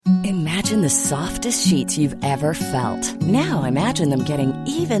Imagine the softest sheets you've ever felt. Now imagine them getting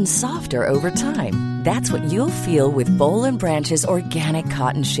even softer over time. That's what you'll feel with Boll and Branch's organic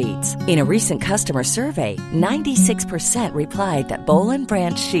cotton sheets. In a recent customer survey, 96% replied that Boll and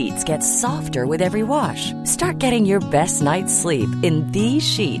Branch sheets get softer with every wash. Start getting your best night's sleep in these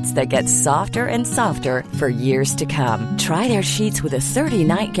sheets that get softer and softer for years to come. Try their sheets with a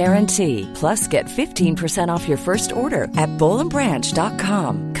 30-night guarantee. Plus, get 15% off your first order at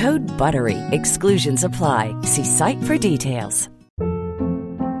bollandbranch.com. Code BUTTERY. Exclusions apply. See site for details.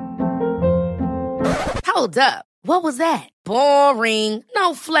 Hold up. What was that? Boring.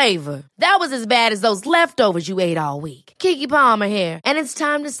 No flavor. That was as bad as those leftovers you ate all week. Keke Palmer here, and it's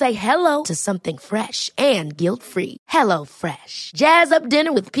time to say hello to something fresh and guilt-free. Hello Fresh. Jazz up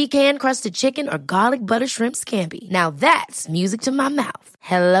dinner with pecan-crusted chicken or garlic butter shrimp scampi. Now that's music to my mouth.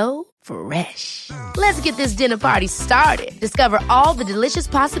 Hello Fresh. Let's get this dinner party started. Discover all the delicious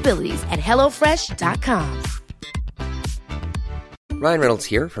possibilities at HelloFresh.com. Ryan Reynolds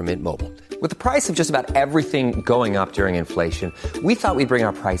here from Mint Mobile. With the price of just about everything going up during inflation, we thought we'd bring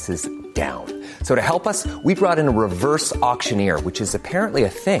our prices down. So to help us, we brought in a reverse auctioneer, which is apparently a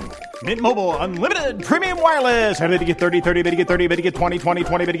thing. Mint Mobile Unlimited Premium Wireless. How to get 30, 30, bit to get 30, bit to get 20, 20,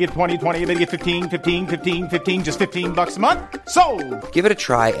 20, bit to get 20, 20, bit to get 15, 15, 15, 15, just $15 a month? Sold! Give it a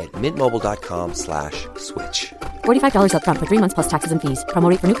try at mintmobile.com/switch. $45 up front for 3 months plus taxes and fees. Promo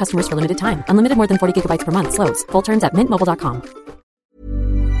rate for new customers for limited time. Unlimited more than 40 gigabytes per month. Slows full terms at mintmobile.com.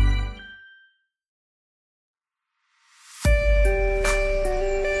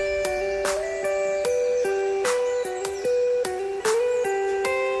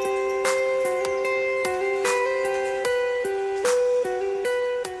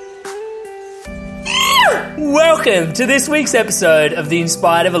 Welcome to this week's episode of The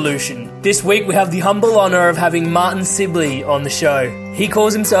Inspired Evolution. This week we have the humble honour of having Martin Sibley on the show. He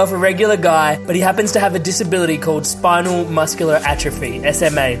calls himself a regular guy, but he happens to have a disability called spinal muscular atrophy,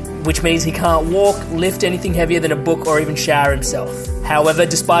 SMA, which means he can't walk, lift anything heavier than a book, or even shower himself. However,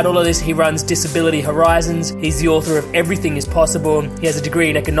 despite all of this, he runs Disability Horizons. He's the author of Everything is Possible. He has a degree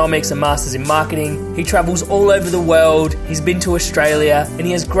in economics, a master's in marketing. He travels all over the world. He's been to Australia, and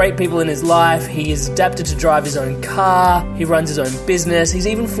he has great people in his life. He is adapted to drive his own car. He runs his own business. He's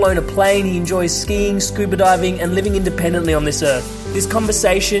even flown a plane. He enjoys skiing, scuba diving, and living independently on this earth. This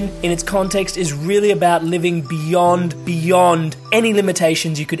conversation, in its context, is really about living beyond any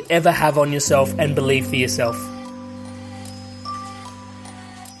limitations you could ever have on yourself and believe for yourself.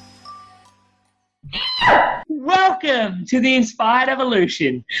 Welcome to The Inspired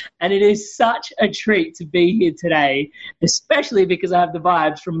Evolution, and it is such a treat to be here today, especially because I have the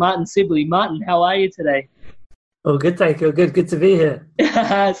vibes from Martin Sibley. Martin, how are you today? Oh, good, thank you. Good to be here.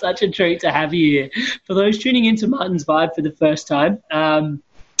 Such a treat to have you here. For those tuning into Martin's vibe for the first time,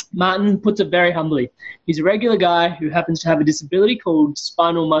 Martin puts it very humbly. He's a regular guy who happens to have a disability called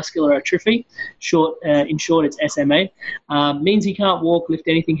spinal muscular atrophy. In short, it's SMA. Means he can't walk, lift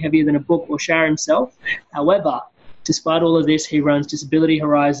anything heavier than a book, or shower himself. However, despite all of this, he runs Disability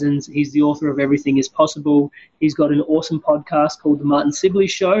Horizons. He's the author of Everything is Possible. He's got an awesome podcast called The Martin Sibley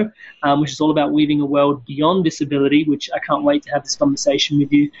Show, which is all about weaving a world beyond disability, which I can't wait to have this conversation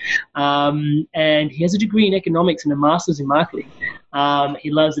with you. And he has a degree in economics and a master's in marketing.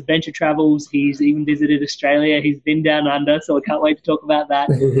 He loves adventure travels. He's even visited Australia. He's been down under, so I can't wait to talk about that.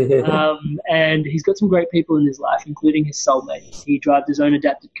 And he's got some great people in his life, including his soulmate. He drives his own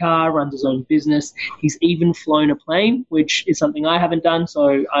adapted car, runs his own business. He's even flown a plane, which is something I haven't done,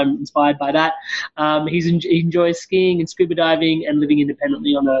 so I'm inspired by that. He enjoys skiing and scuba diving and living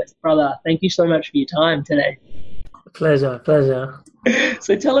independently on Earth. Brother, thank you so much for your time today. Pleasure.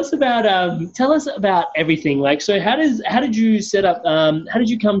 So tell us about everything. Like, so how did you set up? How did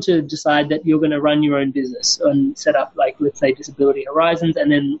you come to decide that you're going to run your own business and set up, like, let's say, Disability Horizons, and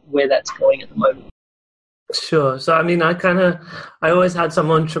then where that's going at the moment? Sure. So, I mean, I always had some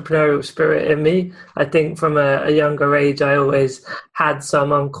entrepreneurial spirit in me. I think from a younger age, I always had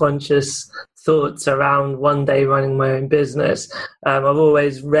some unconscious thoughts around one day running my own business. I've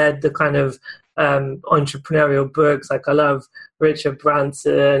always read the kind of entrepreneurial books. Like, I love Richard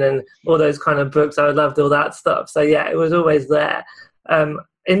Branson and all those kind of books. I loved all that stuff. So yeah, it was always there.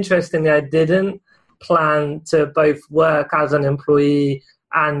 Interestingly, I didn't plan to both work as an employee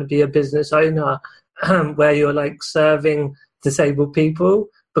and be a business owner, where you're like serving disabled people.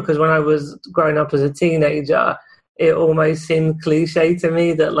 Because when I was growing up as a teenager, it almost seemed cliche to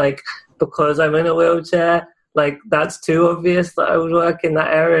me that, like, because I'm in a wheelchair, like, that's too obvious that I would work in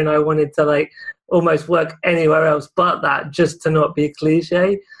that area, and I wanted to, like, almost work anywhere else but that, just to not be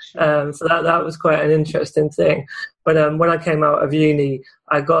cliche. So that was quite an interesting thing. But when I came out of uni,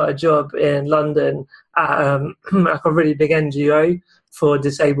 I got a job in London at like a really big NGO for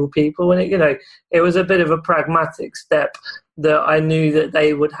disabled people. And, it was a bit of a pragmatic step that I knew that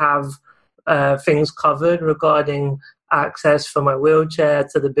they would have things covered regarding access for my wheelchair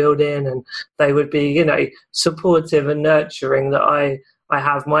to the building, and they would be, supportive and nurturing that I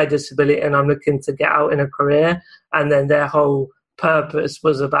have my disability and I'm looking to get out in a career. And then their whole purpose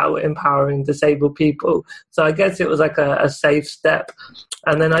was about empowering disabled people. So I guess it was like a safe step.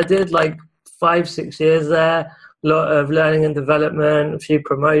 And then I did like 5-6 years there, a lot of learning and development, a few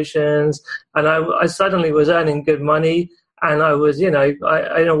promotions, and I suddenly was earning good money. And I was, in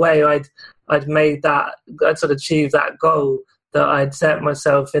a way, I'd made that, I'd sort of achieved that goal that I'd set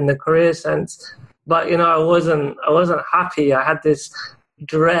myself in the career sense. But, I wasn't happy. I had this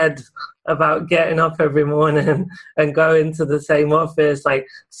dread about getting up every morning and going to the same office, like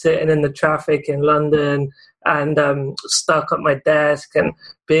sitting in the traffic in London and stuck at my desk and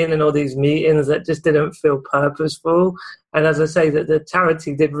being in all these meetings that just didn't feel purposeful. And as I say, that the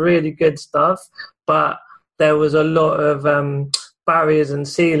charity did really good stuff, but there was a lot of barriers and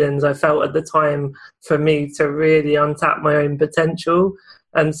ceilings I felt at the time for me to really untap my own potential.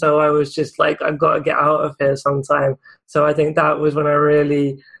 And so I was just like, I've got to get out of here sometime. So I think that was when I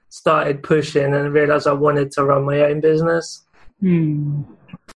really started pushing and realized I wanted to run my own business.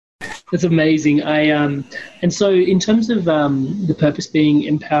 That's amazing. And so in terms of the purpose being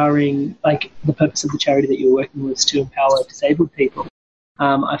empowering, like the purpose of the charity that you're working with is to empower disabled people.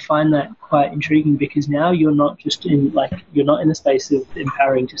 I find that quite intriguing because now you're not in the space of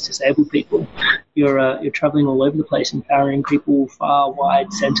empowering just disabled people. You're traveling all over the place, empowering people far,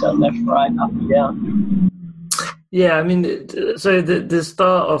 wide, center, left, right, up and down. Yeah, I mean, so the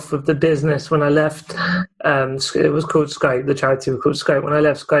start off of the business when I left, it was called Scope. The charity was called Scope. When I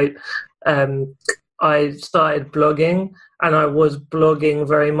left Scope, I started blogging, and I was blogging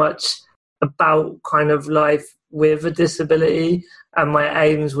very much about kind of life with a disability. And my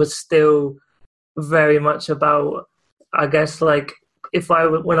aims were still very much about, I guess, like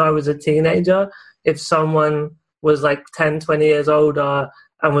when I was a teenager, if someone was like 10, 20 years older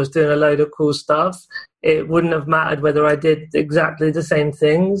and was doing a load of cool stuff, it wouldn't have mattered whether I did exactly the same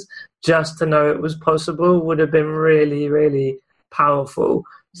things. Just to know it was possible would have been really, really powerful.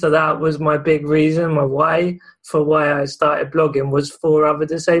 So that was my big reason, my why I started blogging, was for other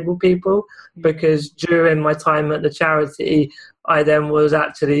disabled people. Because during my time at the charity, I then was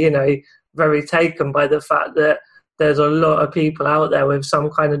actually, very taken by the fact that there's a lot of people out there with some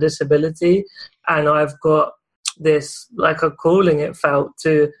kind of disability. And I've got this, like a calling, it felt,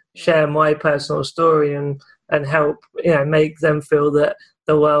 to share my personal story and help, make them feel that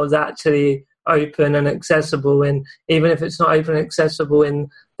the world's actually open and accessible. And even if it's not open and accessible in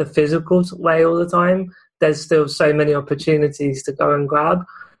the physical way all the time, there's still so many opportunities to go and grab.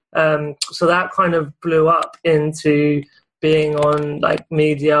 So that kind of blew up into being on like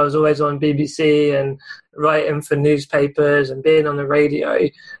media. I was always on BBC and writing for newspapers and being on the radio.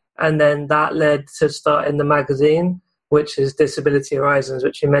 And then that led to starting the magazine, which is Disability Horizons,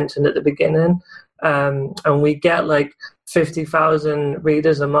 which you mentioned at the beginning. And we get like 50,000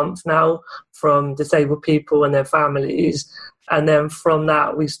 readers a month now from disabled people and their families. And then from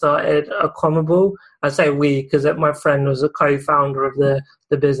that, we started Accomable. I say we because my friend was a co-founder of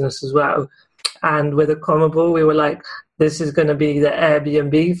the business as well. And with Accomable, we were like, this is going to be the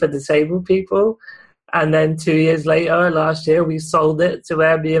Airbnb for disabled people. And then 2 years later, last year, we sold it to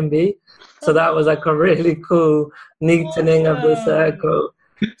Airbnb. So that was like a really cool neatening of the circle.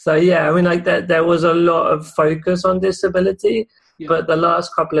 So yeah, I mean, like there was a lot of focus on disability, but the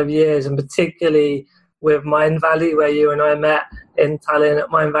last couple of years, and particularly with Mindvalley, where you and I met in Tallinn at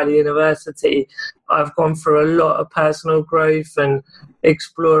Mindvalley University, I've gone through a lot of personal growth and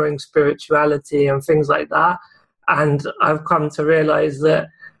exploring spirituality and things like that. And I've come to realize that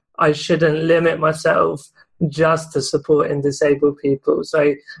I shouldn't limit myself just to supporting disabled people.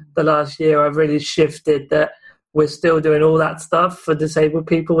 So the last year I've really shifted that we're still doing all that stuff for disabled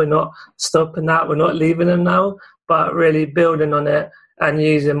people. We're not stopping that. We're not leaving them now, but really building on it and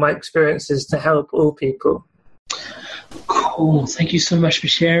using my experiences to help all people. Cool. Thank you so much for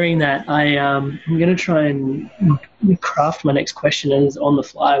sharing that. I'm going to try and craft my next question as on the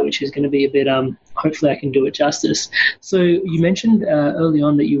fly, which is going to be a bit hopefully I can do it justice. So you mentioned early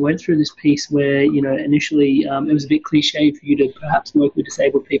on that you went through this piece where, initially it was a bit cliche for you to perhaps work with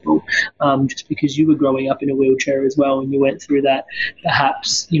disabled people, just because you were growing up in a wheelchair as well, and you went through that.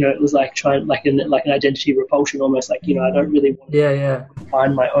 Perhaps, it was like trying, like an identity repulsion almost, like, I don't really want to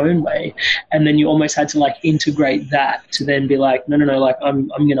find my own way. And then you almost had to like integrate that to then be like, no, like I'm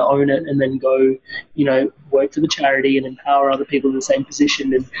going to own it, and then go, work for the charity and empower other people in the same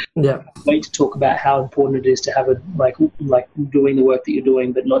position, and wait to talk about how important it is to have a like doing the work that you're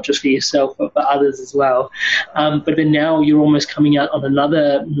doing, but not just for yourself but for others as well. But then now you're almost coming out on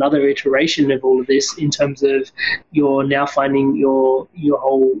another iteration of all of this, in terms of you're now finding your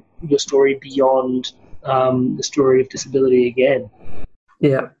story beyond the story of disability again.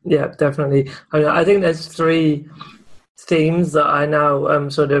 Yeah, definitely. I think there's 3 themes that I now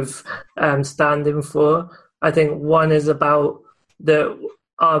sort of standing for. I think one is about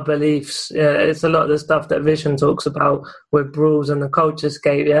our beliefs. It's a lot of the stuff that Vision talks about with Brules and the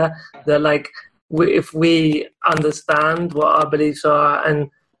Culturescape. Yeah, that like if we understand what our beliefs are and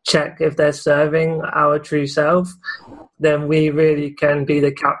check if they're serving our true self, then we really can be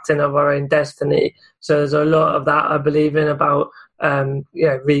the captain of our own destiny. So there's a lot of that I believe in about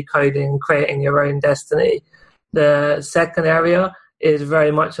recoding, creating your own destiny. The second area is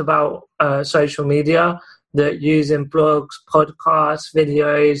very much about social media, that using blogs, podcasts,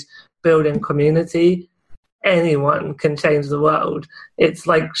 videos, building community, anyone can change the world. It's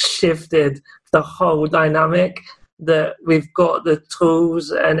like shifted the whole dynamic, that we've got the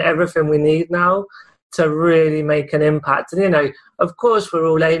tools and everything we need now to really make an impact. And, of course, we're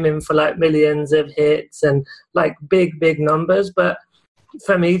all aiming for like millions of hits and like big numbers. But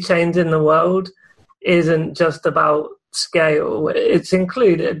for me, changing the world isn't just about scale. It's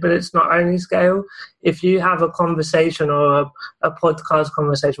included, but it's not only scale. If you have a conversation or a podcast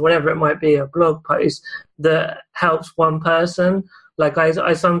conversation, whatever it might be, a blog post that helps one person, like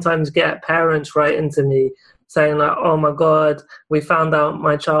I sometimes get parents writing to me saying like, oh my God, we found out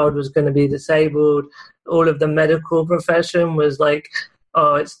my child was going to be disabled. All of the medical profession was like,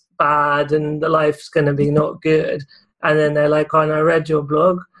 oh, it's bad and the life's going to be not good. And then they're like, oh, and I read your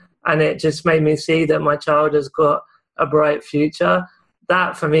blog and it just made me see that my child has got a bright future.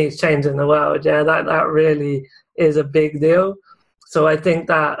 That for me is changing the world. Yeah, that really is a big deal. So I think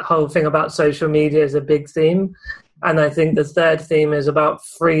that whole thing about social media is a big theme. And I think the third theme is about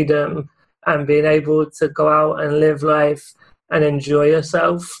freedom and being able to go out and live life and enjoy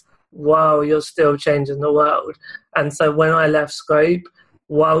yourself while you're still changing the world. And so when I left Scope,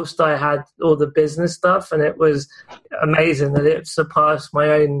 whilst I had all the business stuff, and it was amazing that it surpassed my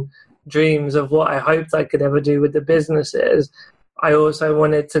own dreams of what I hoped I could ever do with the businesses, I also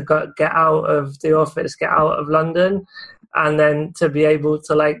wanted to get out of the office, get out of London, and then to be able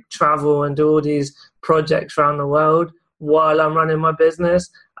to like travel and do all these projects around the world while I'm running my business.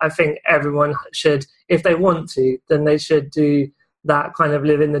 I think everyone should, if they want to, then they should do that kind of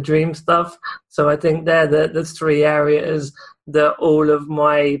living the dream stuff. So I think they're the 3 areas that all of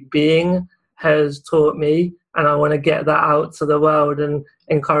my being has taught me, and I want to get that out to the world and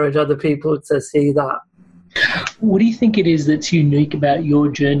encourage other people to see that. What do you think it is that's unique about your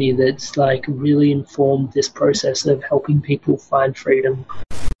journey that's like really informed this process of helping people find freedom?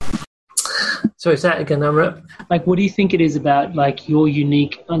 Sorry, say that again, Amrit. Like, what do you think it is about like your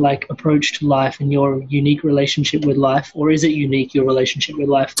unique like approach to life and your unique relationship with life, or is it unique, your relationship with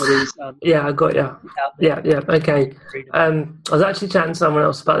life? That is, I got you. Yeah. Okay. I was actually chatting to someone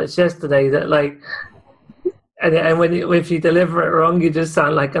else about this yesterday. That like, and if you deliver it wrong, you just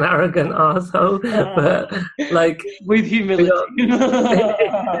sound like an arrogant asshole. But like with humility,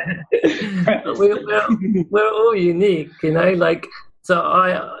 we're all unique, like. So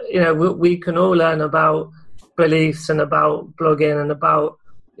we can all learn about beliefs and about blogging and about,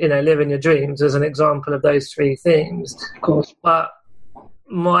 living your dreams as an example of those 3 themes. Of course. But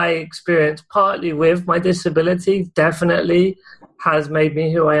my experience, partly with my disability, definitely has made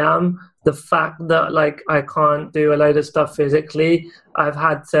me who I am. The fact that like I can't do a load of stuff physically, I've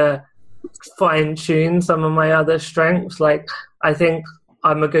had to fine tune some of my other strengths. Like I think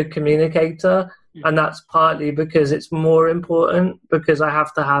I'm a good communicator. And that's partly because it's more important, because I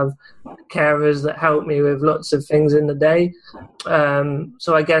have to have carers that help me with lots of things in the day.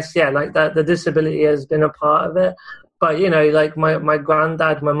 So I guess, like that, the disability has been a part of it. But, like my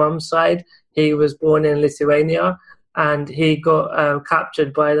granddad, my mum's side, he was born in Lithuania and he got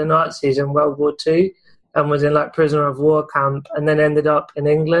captured by the Nazis in World War II and was in like prisoner of war camp and then ended up in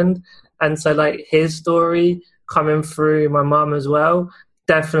England. And so like his story coming through my mum as well,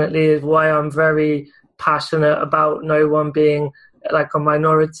 definitely is why I'm very passionate about no one being like a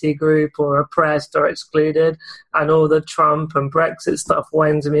minority group or oppressed or excluded, and all the Trump and Brexit stuff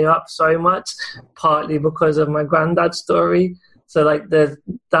winds me up so much, partly because of my granddad's story. So like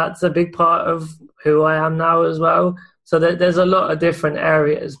that's a big part of who I am now as well. So there's a lot of different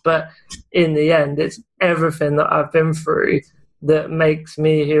areas, but in the end, it's everything that I've been through that makes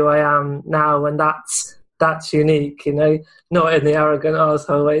me who I am now, and that's unique, you know, not in the arrogant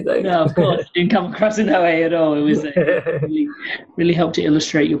arsehole way though. No, of course, it didn't come across in that way at all. It was really helped to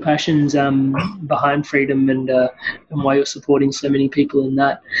illustrate your passions behind freedom and why you're supporting so many people in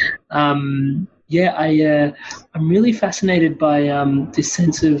that. I'm really fascinated by this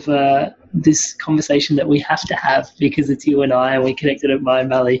sense of this conversation that we have to have because it's you and I, and we connected at Mind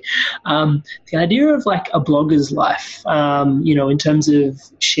Valley. The idea of like a blogger's life, in terms of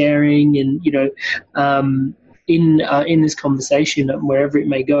sharing and, in this conversation and wherever it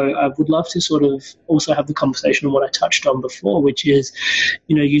may go, I would love to sort of also have the conversation on what I touched on before, which is,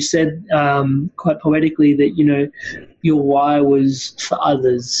 you said quite poetically that, your why was for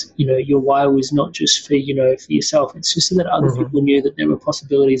others. Your why was not just for, for yourself. It's just so that other people knew that there were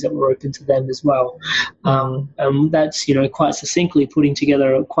possibilities that were open to them as well. That's, quite succinctly putting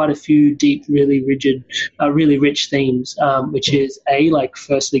together quite a few deep, really rigid, really rich themes, which is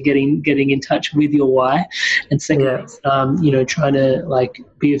firstly getting in touch with your why, and secondly, trying to like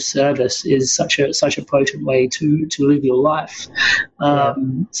be of service is such a potent way to live your life.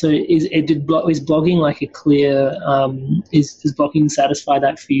 So is blogging like a clear, does blogging satisfy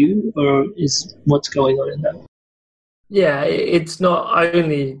that for you, or is what's going on in that? Yeah, it's not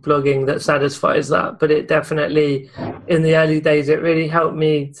only blogging that satisfies that, but it definitely, in the early days, it really helped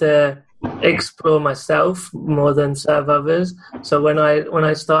me to explore myself more than serve others. So when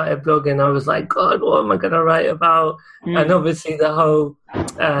I started blogging, I was like, God, what am I going to write about? And obviously the whole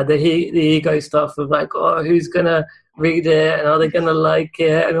the ego stuff of like, oh, who's going to read it, and are they going to like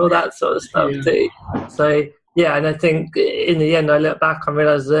it, and all that sort of stuff too. So yeah, and I think in the end, I look back and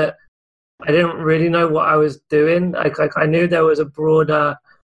realised that I didn't really know what I was doing. Like I knew there was a broader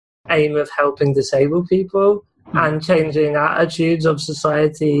aim of helping disabled people and changing attitudes of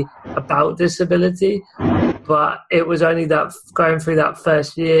society about disability. But it was only that going through that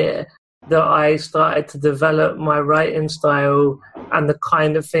first year that I started to develop my writing style and the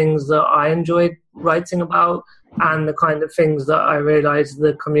kind of things that I enjoyed writing about and the kind of things that I realised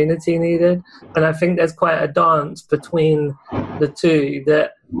the community needed. And I think there's quite a dance between the two,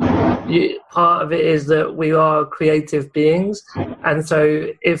 that part of it is that we are creative beings, and so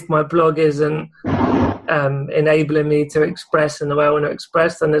if my blog isn't enabling me to express in the way I want to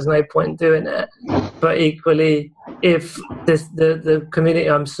express, then there's no point in doing it. But equally, if the community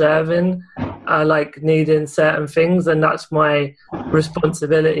I'm serving are like needing certain things, then that's my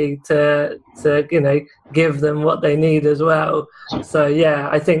responsibility to give them what they need as well. So yeah,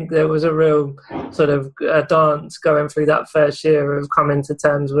 I think there was a real sort of a dance going through that first year of coming to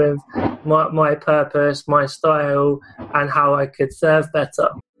terms with my purpose, my style, and how I could serve better.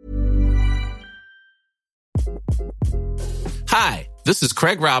 Hi, this is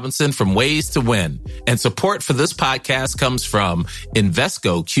Craig Robinson from Ways to Win, and support for this podcast comes from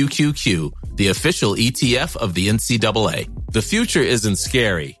Invesco QQQ, the official ETF of the NCAA. The future isn't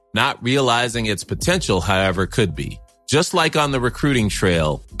scary. Not realizing its potential, however, could be. Just like on the recruiting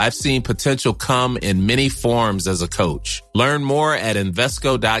trail, I've seen potential come in many forms as a coach. Learn more at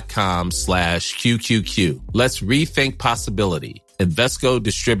Invesco.com/QQQ. Let's rethink possibility. Invesco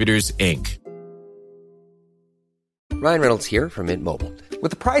Distributors, Inc. Ryan Reynolds here from Mint Mobile.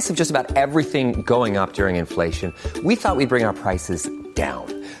 With the price of just about everything going up during inflation, we thought we'd bring our prices down.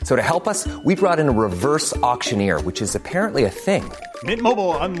 So to help us, we brought in a reverse auctioneer, which is apparently a thing. Mint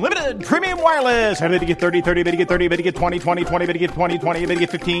Mobile Unlimited Premium Wireless. How to get 30, 30, how to get 30, how to get 20, 20, 20, how to get 20, 20, how to get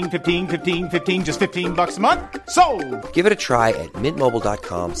 15, 15, 15, 15, just $15 a month? Sold! Give it a try at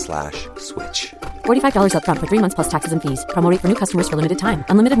mintmobile.com/switch. $45 up front for 3 months plus taxes and fees. Promo rate for new customers for limited time.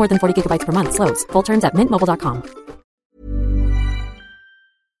 Unlimited more than 40 gigabytes per month. Slows full terms at mintmobile.com.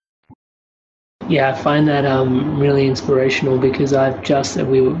 Yeah, I find that really inspirational because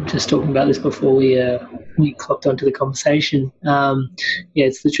we were just talking about this before we clocked onto the conversation.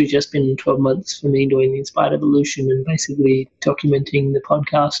 It's literally just been 12 months for me doing the Inspired Evolution and basically documenting the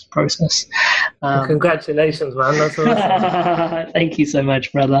podcast process. Congratulations, man! That's awesome. Thank you so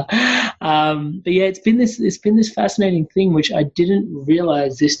much, brother. But yeah, it's been this fascinating thing which I didn't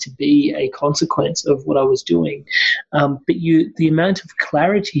realize this to be a consequence of what I was doing. But the amount of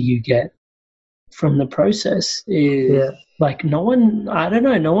clarity you get from the process is like no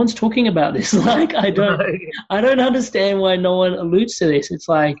one's talking about this. Like I don't understand why no one alludes to this. It's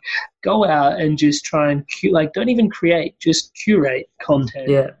like, go out and just try and don't even create, just curate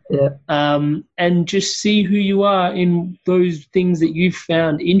content. And just see who you are in those things that you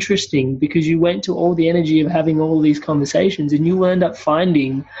found interesting, because you went to all the energy of having all these conversations and you end up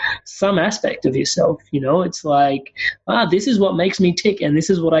finding some aspect of yourself. It's like, this is what makes me tick and this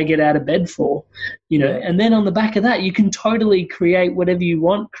is what I get out of bed for, and then on the back of that you can totally create whatever you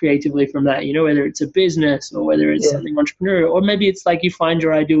want creatively from that, whether it's a business or whether it's something entrepreneurial, or maybe it's like you find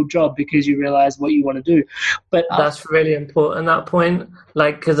your ideal job because you realize what you want to do. But that's really important, that point,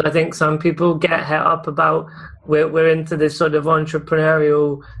 because I think some people get het up about we're into this sort of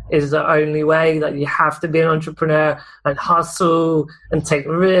entrepreneurial is the only way, that you have to be an entrepreneur and hustle and take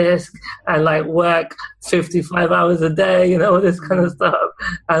risk and work 55 hours a day, all this kind of stuff.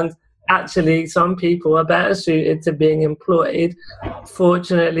 And actually some people are better suited to being employed.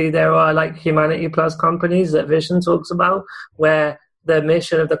 Fortunately, there are Humanity Plus companies that Vishen talks about, where the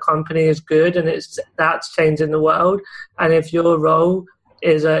mission of the company is good and that's changing the world. And if your role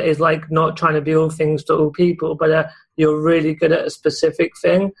is not trying to be all things to all people, but you're really good at a specific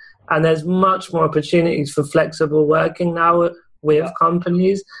thing, and there's much more opportunities for flexible working now with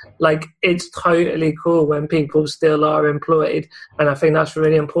companies. It's totally cool when people still are employed, and I think that's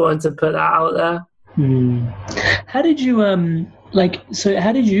really important to put that out there. How did you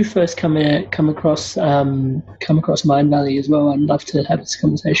how did you first come across Mindvalley as well? I'd love to have this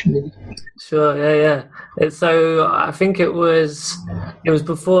conversation with you. Sure, yeah. So I think it was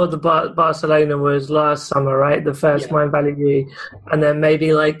before the Barcelona was last summer, right? The first Mindvalley U, and then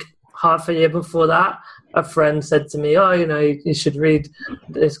maybe half a year before that, a friend said to me, you should read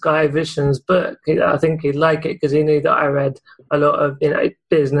this guy Vishen's book. I think he'd like it, because he knew that I read a lot of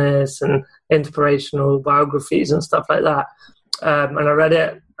business and inspirational biographies and stuff like that. And I read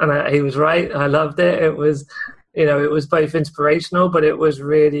it, and he was right. I loved it. It was, it was both inspirational, but it was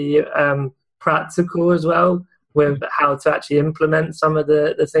really practical as well, with how to actually implement some of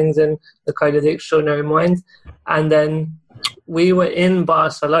the things in the Code of the Extraordinary Mind. And then we were in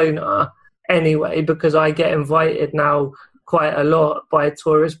Barcelona anyway, because I get invited now quite a lot by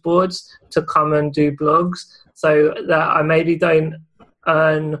tourist boards to come and do blogs, so that I maybe don't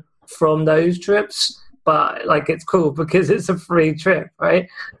earn from those trips, but it's cool because it's a free trip, right?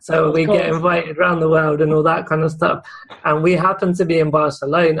 So we get invited around the world and all that kind of stuff. And we happened to be in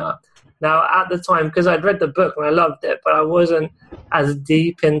Barcelona. Now, at the time, because I'd read the book and I loved it, but I wasn't as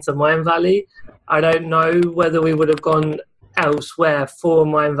deep into Mindvalley. I don't know whether we would have gone elsewhere for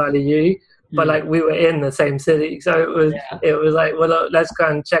Mindvalley U, but we were in the same city, so it was well, look, let's go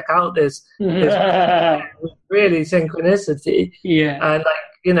and check out this really synchronicity. And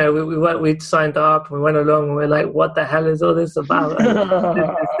we signed up and we went along and we're like, what the hell is all this about? This is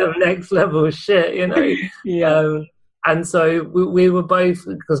the next level shit, and so we were both,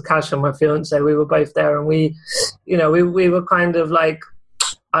 because Kasia, my fiance, we were both there, and we were kind of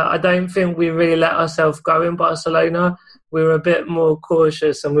I don't think we really let ourselves go in Barcelona. We were a bit more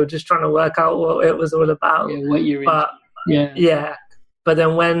cautious, and we were just trying to work out what it was all about. Yeah, what you're in. But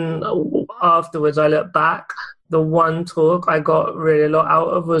then when afterwards I look back, the one talk I got really a lot out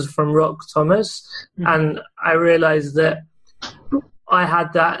of was from Rock Thomas, and I realised that I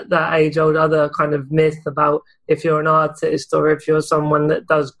had that age-old other kind of myth about if you're an artist or if you're someone that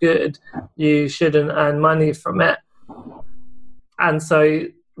does good, you shouldn't earn money from it. And so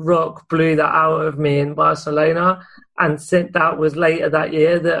Rock blew that out of me in Barcelona, and that was later that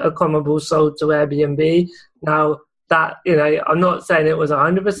year that Accommable sold to Airbnb. Now, that, I'm not saying it was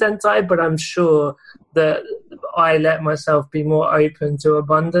 100% tied, but I'm sure that I let myself be more open to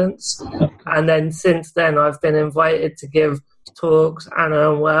abundance. And then since then, I've been invited to give talks and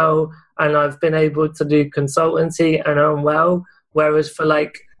earn well, and I've been able to do consultancy and earn well. Whereas for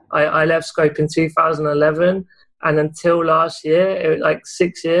I left Scope in 2011, and until last year, it was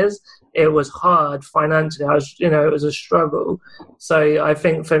 6 years, it was hard financially. It was a struggle. So I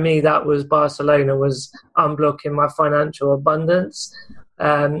think for me, that was Barcelona, was unblocking my financial abundance.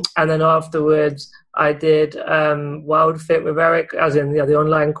 And then afterwards, I did WildFit with Eric, as in the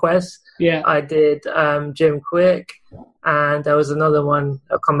online quest. Yeah. I did Gym Quick, and there was another one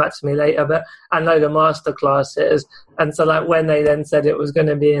that'll come back to me later, but and load of masterclasses. And so when they then said it was going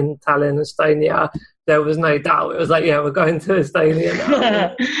to be in Tallinn, Estonia, there was no doubt. It was we're going to Estonia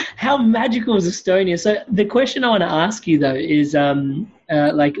now. How magical is Estonia? So the question I want to ask you, though, is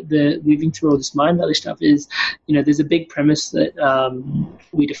like the weaving through all this Mind Valley stuff is, there's a big premise that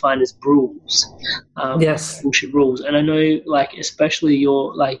we define as rules. Yes. Bullshit rules. And I know, like, especially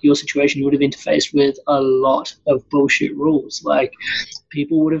your situation, you would have interfaced with a lot of bullshit rules. Like,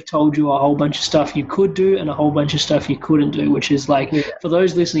 people would have told you a whole bunch of stuff you could do and a whole bunch of stuff you couldn't do, which is like, for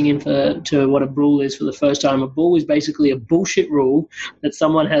those listening in to what a rule is for the first time, a rule is basically a bullshit rule that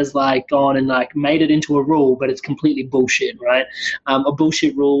someone has like gone and like made it into a rule, but it's completely bullshit, right? A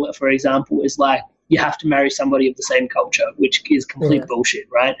bullshit rule, for example, is like, you have to marry somebody of the same culture, which is complete bullshit,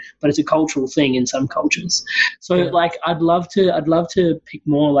 right? But it's a cultural thing in some cultures. So like, I'd love to pick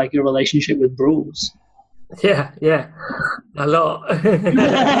more like your relationship with rules. Yeah, a lot.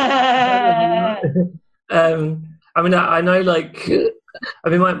 I mean, I know, like,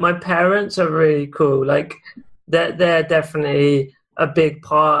 my parents are really cool. Like, they're definitely a big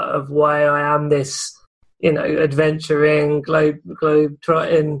part of why I am this, adventuring,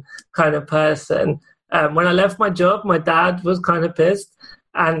 globe-trotting kind of person. When I left my job, my dad was kind of pissed,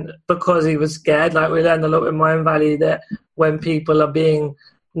 and because he was scared, like, we learned a lot in Mind Valley that when people are being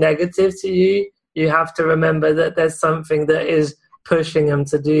negative to you, you have to remember that there's something that is pushing them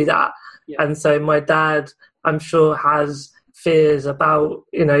to do that. Yeah. And so my dad, I'm sure, has fears about,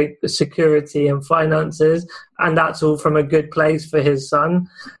 security and finances, and that's all from a good place for his son.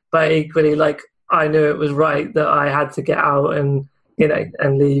 But equally, like, I knew it was right that I had to get out and,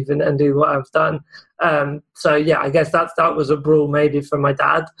 and leave and do what I've done. So yeah, I guess that was a rule maybe for my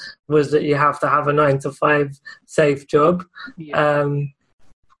dad, was that you have to have a 9-to-5 safe job. Yeah.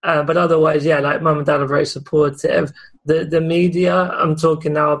 But otherwise, yeah, like, mum and dad are very supportive. The media, I'm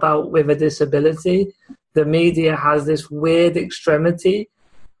talking now about with a disability, the media has this weird extremity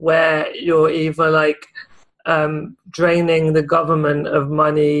where you're either like draining the government of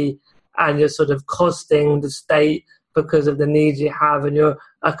money and you're sort of costing the state because of the needs you have, and you're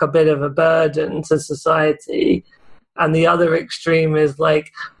like a bit of a burden to society. And the other extreme is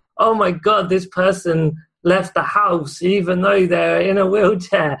like, oh my God, this person left the house even though they're in a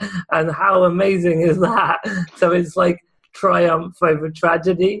wheelchair, and how amazing is that? So it's like triumph over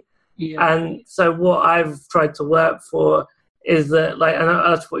tragedy. Yeah. And so what I've tried to work for is that, like, and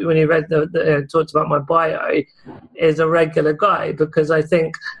that's what, when you read talked about my bio, is a regular guy, because I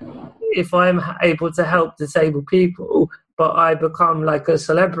think if I'm able to help disabled people but I become like a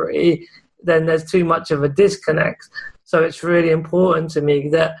celebrity, then there's too much of a disconnect. So it's really important to me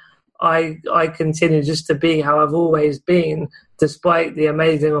that I continue just to be how I've always been, despite the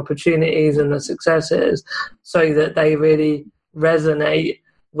amazing opportunities and the successes, so that they really resonate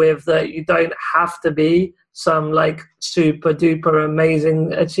with that you don't have to be some like super duper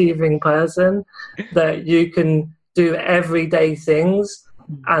amazing achieving person, that you can do everyday things,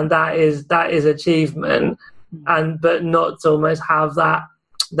 and that is achievement, and but not to almost have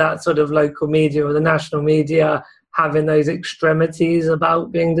that sort of local media or the national media having those extremities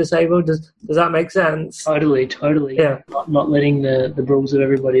about being disabled. Does that make sense? Totally. Yeah. Not letting the rules of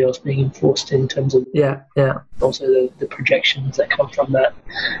everybody else being enforced in terms of also the projections that come from that.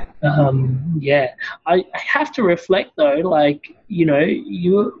 I have to reflect though, like,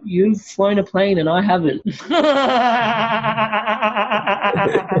 you've flown a plane and I haven't.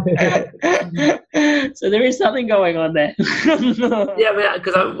 So there is something going on there. Yeah,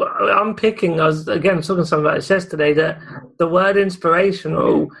 because I'm picking, I was again talking to someone about this yesterday, that the word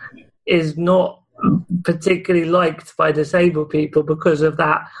inspirational is not particularly liked by disabled people because of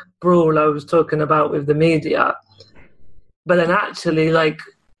that brawl I was talking about with the media. But then actually, like,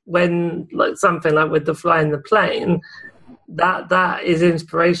 when like something like with the flying the plane, that is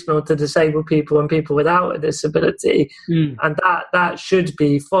inspirational to disabled people and people without a disability, and that should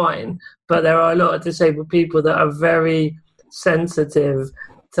be fine. But there are a lot of disabled people that are very sensitive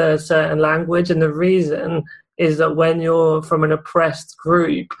to certain language, and the reason is that when you're from an oppressed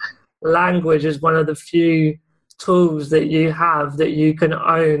group, language is one of the few tools that you have that you can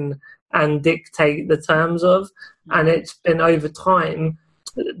own and dictate the terms of. And it's been over time,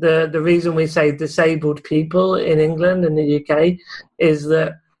 the reason we say disabled people in England and the UK is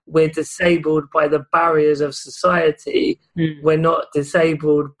that we're disabled by the barriers of society. We're not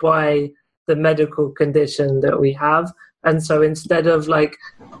disabled by the medical condition that we have. And so instead of like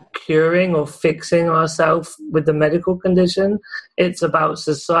curing or fixing ourselves with the medical condition, it's about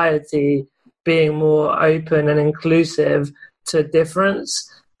society being more open and inclusive to difference.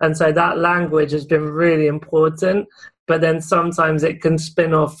 And so that language has been really important. But then sometimes it can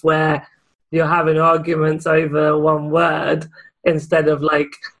spin off where you're having arguments over one word instead of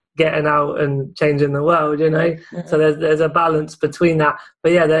like getting out and changing the world, So there's a balance between that.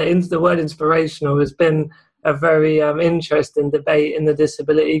 But yeah, the word inspirational has been a very interesting debate in the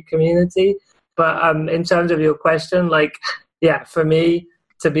disability community. But in terms of your question, like, yeah, for me,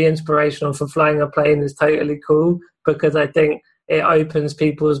 to be inspirational for flying a plane is totally cool, because I think it opens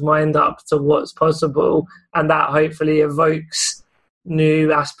people's mind up to what's possible, and that hopefully evokes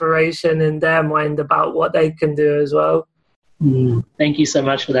new aspiration in their mind about what they can do as well. Thank you so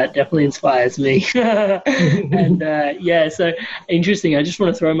much for that. Definitely inspires me. And yeah, so interesting. I just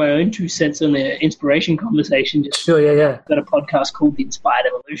want to throw my own 2 cents on the inspiration conversation. Sure, yeah. I've got a podcast called The Inspired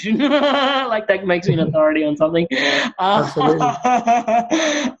Evolution. Like, that makes me an authority on something. Absolutely.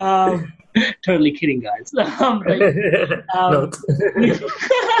 Totally kidding, guys. But, Not.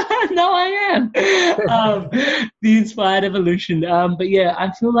 No, I am. The Inspired Evolution. But yeah,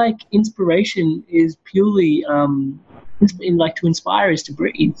 I feel like inspiration is purely to inspire is to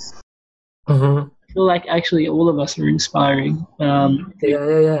breathe. Mm-hmm. I feel like actually all of us are inspiring.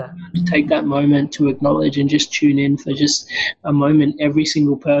 Yeah. To take that moment to acknowledge and just tune in for just a moment. Every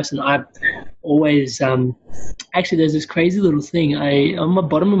single person. I've always actually, there's this crazy little thing. On the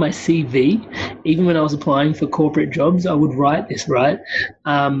bottom of my CV, even when I was applying for corporate jobs, I would write this, right?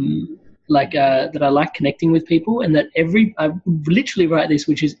 That I like connecting with people, and that I literally write this,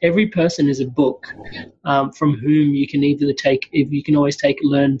 which is every person is a book from whom you can always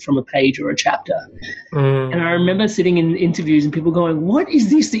learn from a page or a chapter. And I remember sitting in interviews and people going, "What is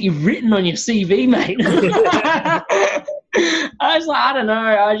this that you've written on your CV, mate?" I was like, I don't know.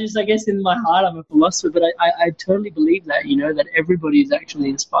 I guess in my heart I'm a philosopher, but I totally believe that, that everybody is actually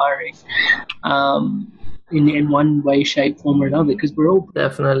inspiring. In one way, shape, form, or another, because we're all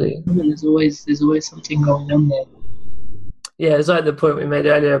definitely. And there's always something going on there. Yeah, it's like the point we made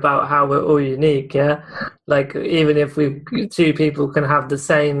earlier about how we're all unique. Yeah, like even if 2 people can have the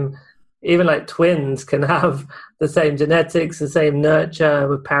same, even like twins can have the same genetics, the same nurture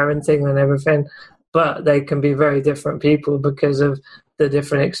with parenting and everything, but they can be very different people because of the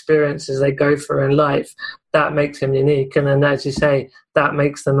different experiences they go through in life. That makes them unique, and then, as you say, that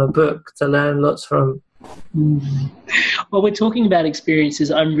makes them a book to learn lots from. Well, we're talking about experiences.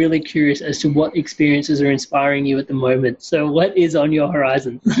 I'm really curious as to what experiences are inspiring you at the moment. So what is on your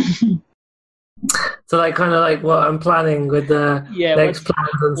horizon? So kind of what I'm planning with the next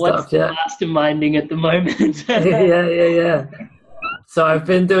plans and stuff. Yeah, masterminding at the moment. Yeah. So I've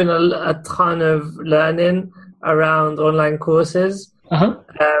been doing a ton of learning around online courses,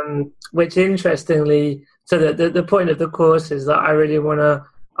 which interestingly, so the point of the course is that I really want to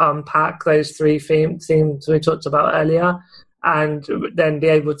unpack those 3 themes we talked about earlier, and then be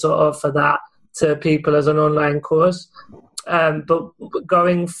able to offer that to people as an online course. But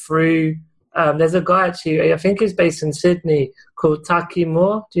going through, there's a guy actually, I think he's based in Sydney, called Taki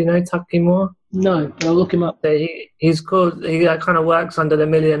Moore. Do you know Taki Moore? No, but I'll look him up. He kind of works under the $1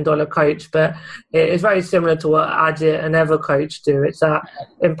 Million Coach, but it's very similar to what Ajit and EverCoach do. It's that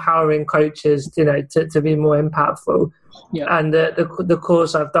empowering coaches, to be more impactful. Yeah. And the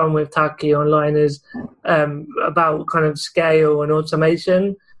course I've done with Taki online is about kind of scale and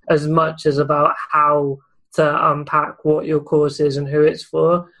automation as much as about how to unpack what your course is and who it's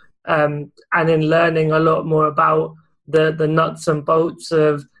for. And in learning a lot more about the nuts and bolts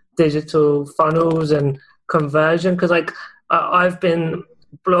of digital funnels and conversion, because I've been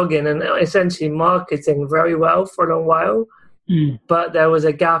blogging and essentially marketing very well for a long while. But there was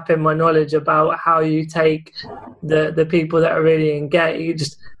a gap in my knowledge about how you take the people that are really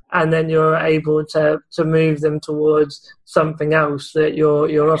engaged, and then you're able to move them towards something else that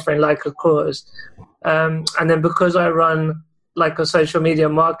you're offering, like a course. And then because I run a social media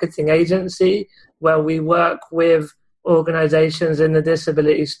marketing agency where we work with organizations in the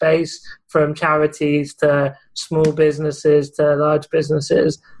disability space, from charities to small businesses to large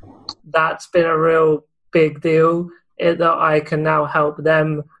businesses, that's been a real big deal, that I can now help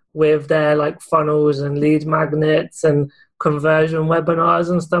them with their funnels and lead magnets and conversion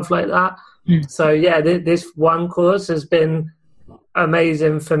webinars and stuff like that. So yeah, this one course has been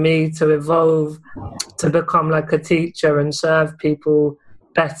amazing for me to evolve, to become a teacher and serve people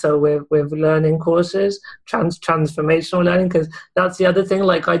better with learning courses, transformational learning, because that's the other thing.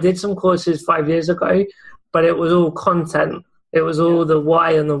 I did some courses 5 years ago, but it was all content. It was all the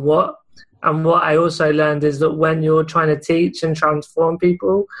why and the what. And what I also learned is that when you're trying to teach and transform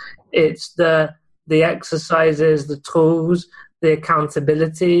people, it's the exercises, the tools, the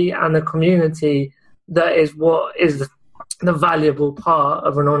accountability, and the community that is what is the valuable part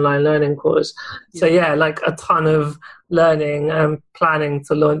of an online learning course. So yeah, a ton of learning and planning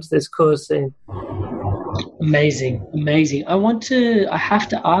to launch this course soon. Amazing. I have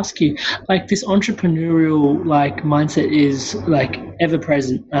to ask you, like, this entrepreneurial like mindset is like ever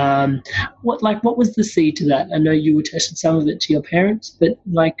present. What was the seed to that? I know you were testing some of it to your parents, but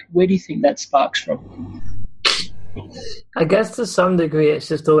like, where do you think that sparks from? I guess to some degree it's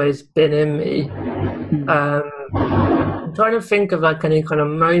just always been in me. I'm trying to think of like any kind of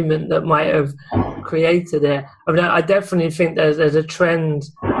moment that might have created it. I mean, I definitely think there's a trend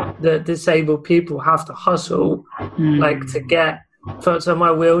that disabled people have to hustle, like to get. So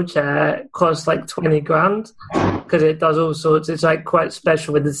my wheelchair costs like 20 grand because it does all sorts. It's like quite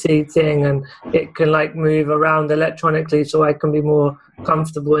special with the seating, and it can like move around electronically, so I can be more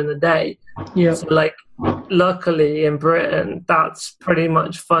comfortable in the day. Yeah. So like, luckily in Britain, that's pretty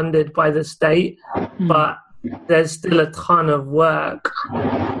much funded by the state, but there's still a ton of work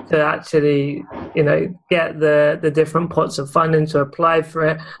to actually, get the different pots of funding to apply for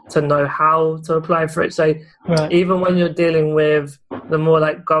it, to know how to apply for it. So even when you're dealing with the more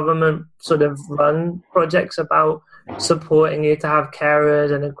like government sort of run projects about supporting you to have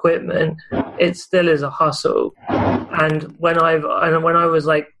carers and equipment, it still is a hustle. And when I was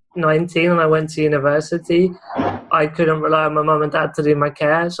like 19 and I went to university, I couldn't rely on my mum and dad to do my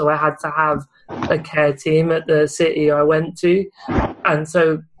care, so I had to have a care team at the city I went to. And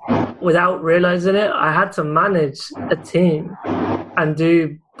so without realizing it, I had to manage a team and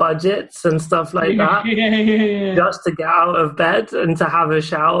do budgets and stuff like that just to get out of bed and to have a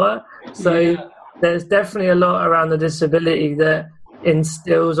shower. So there's definitely a lot around the disability that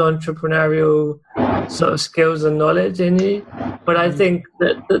instills entrepreneurial sort of skills and knowledge in you. But I think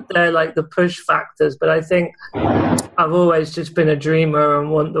that they're like the push factors. But I think I've always just been a dreamer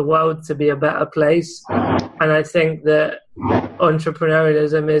and want the world to be a better place. And I think that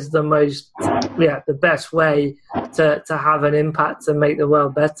entrepreneurialism is the best way to have an impact and make the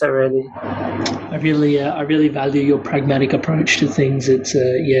world better, really. I really value your pragmatic approach to things. It's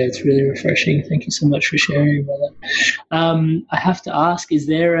really refreshing. Thank you so much for sharing about that. I have to ask: is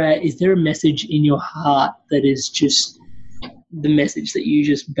there a message in your heart that is just the message that you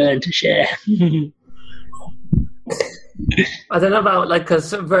just burn to share? I don't know about like a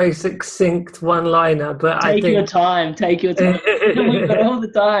very succinct one-liner, but I think... Take your time. We've got all the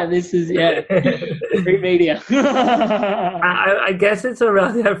time. This is, free media. I guess it's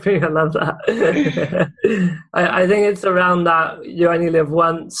around, I love that. I think it's around that you only live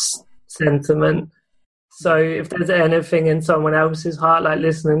once sentiment. So if there's anything in someone else's heart, like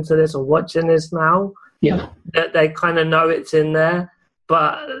listening to this or watching this now, that they kind of know it's in there,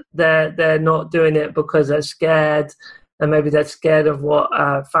 but they're not doing it because they're scared. And maybe they're scared of what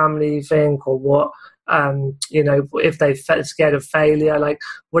family think, or what, if they're scared of failure, like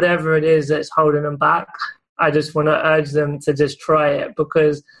whatever it is that's holding them back. I just want to urge them to just try it,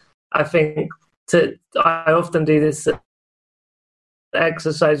 because I think I often do this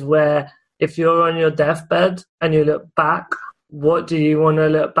exercise where if you're on your deathbed and you look back, what do you want to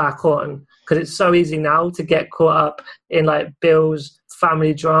look back on? Because it's so easy now to get caught up in like bills,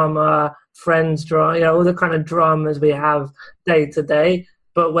 family drama, friends drama, all the kind of dramas we have day to day.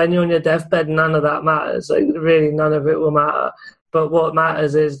 But when you're on your deathbed, none of that matters. Like, really, none of it will matter. But what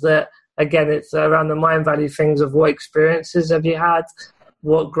matters is that, again, it's around the mind value things of what experiences have you had,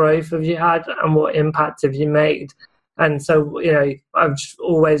 what growth have you had, and what impact have you made. And so, I'm just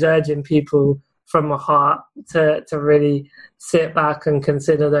always urging people from my heart to really sit back and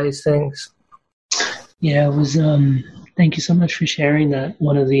consider those things. Yeah, it was. Thank you so much for sharing that.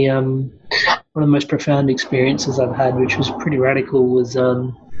 One of the most profound experiences I've had, which was pretty radical, was a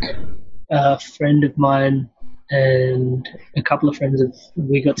friend of mine and a couple of friends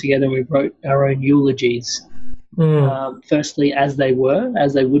we got together and we wrote our own eulogies. Firstly, as they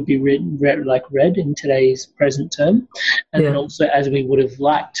would be read in today's present term, and then also as we would have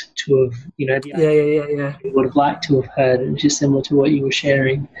liked to have, we would have liked to have heard, which is similar to what you were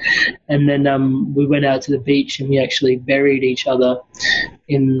sharing. And then we went out to the beach and we actually buried each other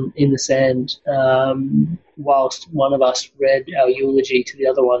in the sand, whilst one of us read our eulogy to the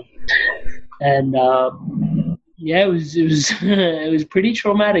other one. And it was pretty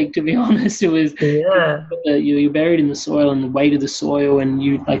traumatic, to be honest. It was you're buried in the soil and the weight of the soil, and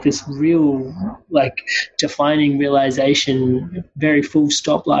you like this real defining realization, very full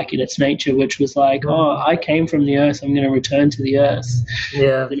stop like in its nature, which was like, I came from the earth, I'm going to return to the earth.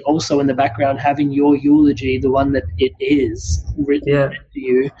 Yeah. And also in the background having your eulogy, the one that it is written to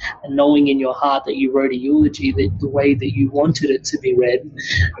you, and knowing in your heart that you wrote a eulogy the way that you wanted it to be read.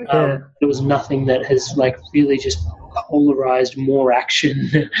 There was nothing that has really just polarized more action.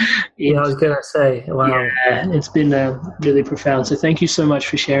 Yeah, I was going to say, wow. Yeah, it's been really profound. So thank you so much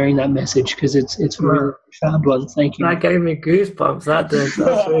for sharing that message, because it's a really profound one. Thank you. That gave me goosebumps, that did.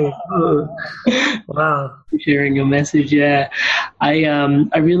 That's really cool. Wow. Sharing your message, yeah. I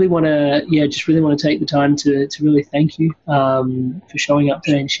really want to, just really want to take the time to really thank you for showing up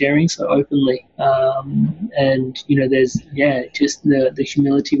today and sharing so openly. And, there's, just the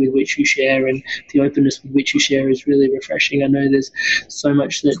humility with which you share and the openness with which you share is really refreshing. I know there's so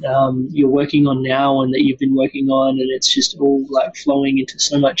much that you're working on now and that you've been working on, and it's just all like flowing into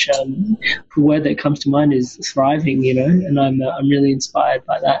so much. The word that comes to mind is thriving, and I'm really inspired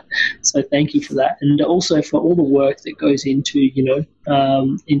by that. So thank you for that. And also for all the work that goes into,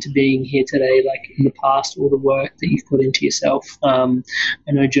 into being here today, like in the past, all the work that you've put into yourself. I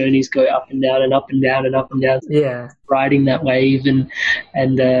know journeys go up and down and up and down and up and down. Yeah. Riding that wave and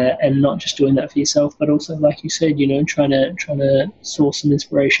not just doing that for yourself, but also, like you said, trying to source some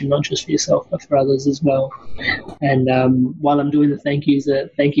inspiration, not just for yourself, but for others as well. And while I'm doing the thank yous,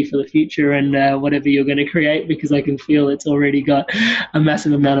 thank you for the future and whatever you're going to create, because I can feel it's already got a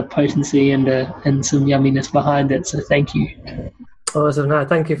massive amount of potency and some yumminess behind it. So thank you. Awesome. No,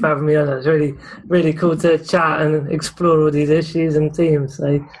 thank you for having me on. It's really, really cool to chat and explore all these issues and themes.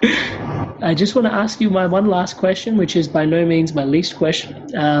 So. I just want to ask you my one last question, which is by no means my least question.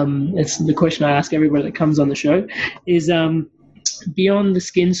 It's the question I ask everybody that comes on the show, is beyond the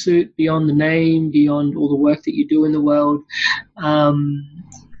skin suit, beyond the name, beyond all the work that you do in the world,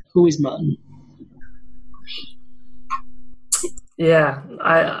 who is Martin? Yeah,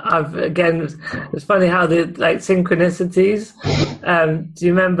 I've again. It's funny how the synchronicities. Do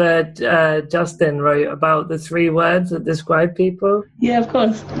you remember Justin wrote about the 3 words that describe people? Yeah, of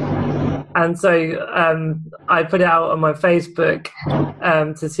course. And so I put it out on my Facebook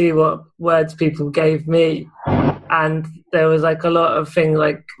to see what words people gave me, and there was a lot of things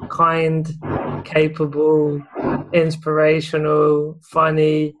like kind, capable, inspirational,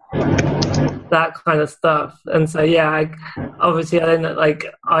 funny, that kind of stuff. And so I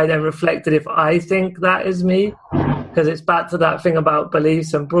then reflected if I think that is me, because it's back to that thing about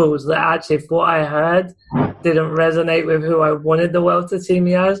beliefs and rules, that actually if what I heard didn't resonate with who I wanted the world to see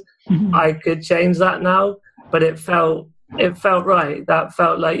me as, I could change that now. But it felt right. That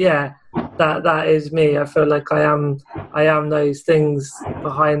felt like that is me. I feel like I am those things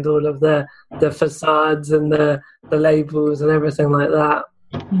behind all of the facades and the labels and everything like that.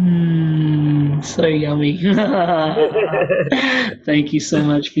 So yummy. Thank you so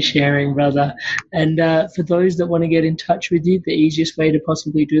much for sharing, brother. And for those that want to get in touch with you, the easiest way to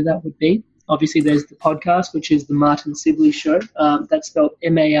possibly do that would be, obviously there's the podcast, which is the Martin Sibley Show. That's spelled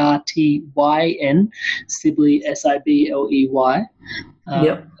Martyn, Sibley, Sibley.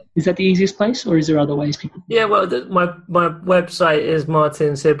 Yep. Is that the easiest place, or is there other ways people? Yeah, well, my website is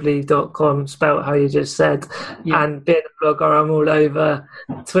martynsibley.com, spelt how you just said. Yeah. And being a blogger, I'm all over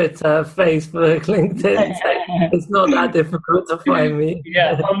Twitter, Facebook, LinkedIn. So it's not that difficult to find me.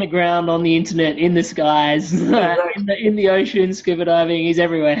 Yeah, on the ground, on the internet, in the skies, in the ocean, scuba diving. He's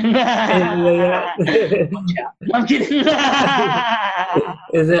everywhere. Yeah. I'm kidding.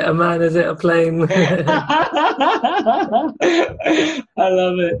 Is it a man? Is it a plane? I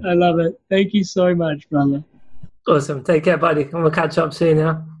love it. Thank you so much, brother. Awesome. Take care, buddy. And we'll catch up soon,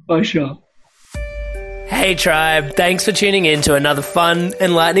 yeah? For sure. Hey, tribe. Thanks for tuning in to another fun,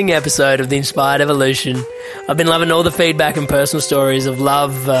 enlightening episode of The Inspired Evolution. I've been loving all the feedback and personal stories of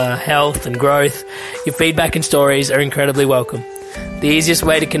love, health, and growth. Your feedback and stories are incredibly welcome. The easiest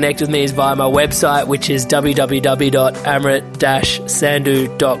way to connect with me is via my website, which is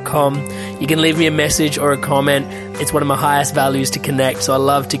www.amrit-sandhu.com. You can leave me a message or a comment. It's one of my highest values to connect, so I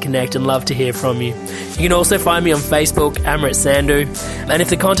love to connect and love to hear from you. You can also find me on Facebook, Amrit Sandhu. And if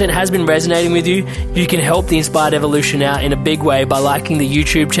the content has been resonating with you, you can help The Inspired Evolution out in a big way by liking the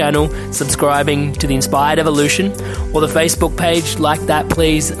YouTube channel, subscribing to The Inspired Evolution, or the Facebook page, like that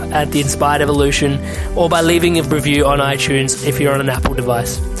please, at The Inspired Evolution, or by leaving a review on iTunes if you're on an Apple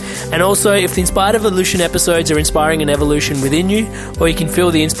device. And also, if the Inspired Evolution episodes are inspiring an evolution within you, or you can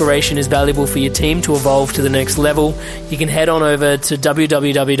feel the inspiration is valuable for your team to evolve to the next level, you can head on over to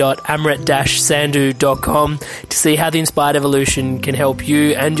www.amrit-sandhu.com to see how the Inspired Evolution can help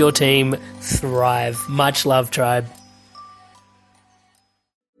you and your team thrive. Much love, tribe.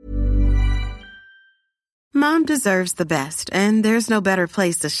 Mom deserves the best, and there's no better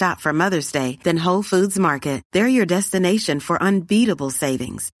place to shop for Mother's Day than Whole Foods Market. They're your destination for unbeatable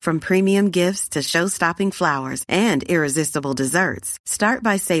savings, from premium gifts to show-stopping flowers and irresistible desserts. Start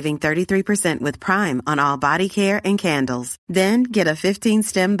by saving 33% with Prime on all body care and candles. Then get a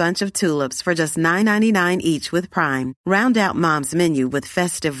 15-stem bunch of tulips for just $9.99 each with Prime. Round out Mom's menu with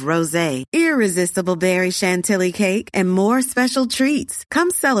festive rosé, irresistible berry chantilly cake, and more special treats.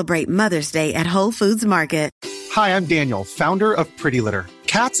 Come celebrate Mother's Day at Whole Foods Market. Hi, I'm Daniel, founder of Pretty Litter.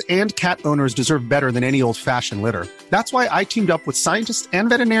 Cats and cat owners deserve better than any old-fashioned litter. That's why I teamed up with scientists and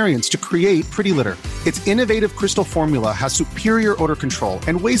veterinarians to create Pretty Litter. Its innovative crystal formula has superior odor control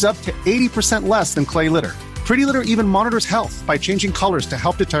and weighs up to 80% less than clay litter. Pretty Litter even monitors health by changing colors to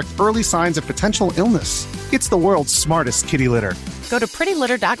help detect early signs of potential illness. It's the world's smartest kitty litter. Go to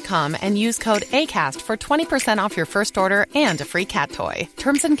prettylitter.com and use code ACAST for 20% off your first order and a free cat toy.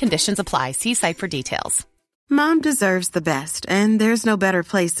 Terms and conditions apply. See site for details. Mom deserves the best, and there's no better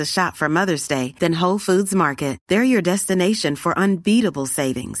place to shop for Mother's Day than Whole Foods Market. They're your destination for unbeatable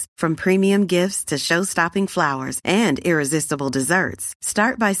savings, from premium gifts to show-stopping flowers and irresistible desserts.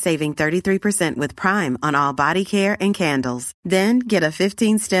 Start by saving 33% with Prime on all body care and candles. Then get a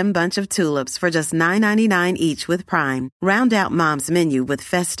 15-stem bunch of tulips for just $9.99 each with Prime. Round out Mom's menu with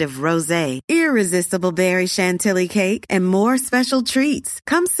festive rosé, irresistible berry chantilly cake, and more special treats.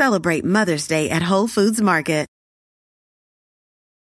 Come celebrate Mother's Day at Whole Foods Market.